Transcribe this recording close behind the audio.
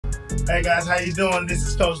Hey guys, how you doing? This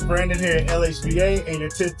is Coach Brandon here at LHBA, and your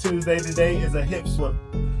Tip Tuesday today is a hip swivel.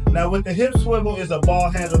 Now with the hip swivel is a ball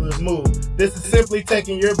handler's move. This is simply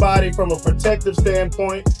taking your body from a protective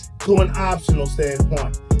standpoint to an optional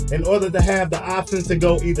standpoint. In order to have the option to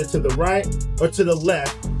go either to the right or to the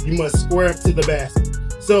left, you must square up to the basket.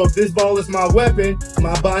 So if this ball is my weapon,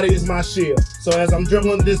 my body is my shield. So as I'm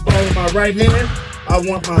dribbling this ball in my right hand, I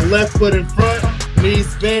want my left foot in front,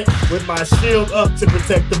 knees bent, with my shield up to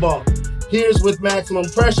protect the ball. Here's with maximum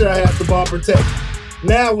pressure, I have the ball protected.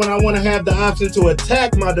 Now when I want to have the option to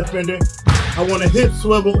attack my defender, I want to hip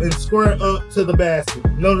swivel and square up to the basket.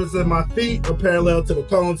 Notice that my feet are parallel to the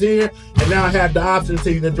cones here, and now I have the option to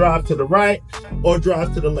either drive to the right or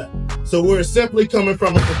drive to the left. So we're simply coming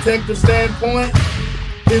from a protective standpoint,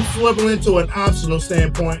 hip swiveling to an optional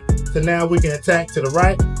standpoint, so now we can attack to the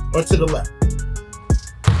right or to the left.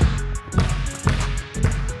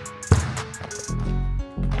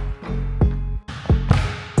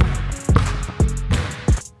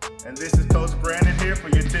 And this is Coach Brandon here for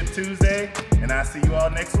your Tip Tuesday, and I'll see you all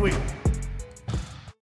next week.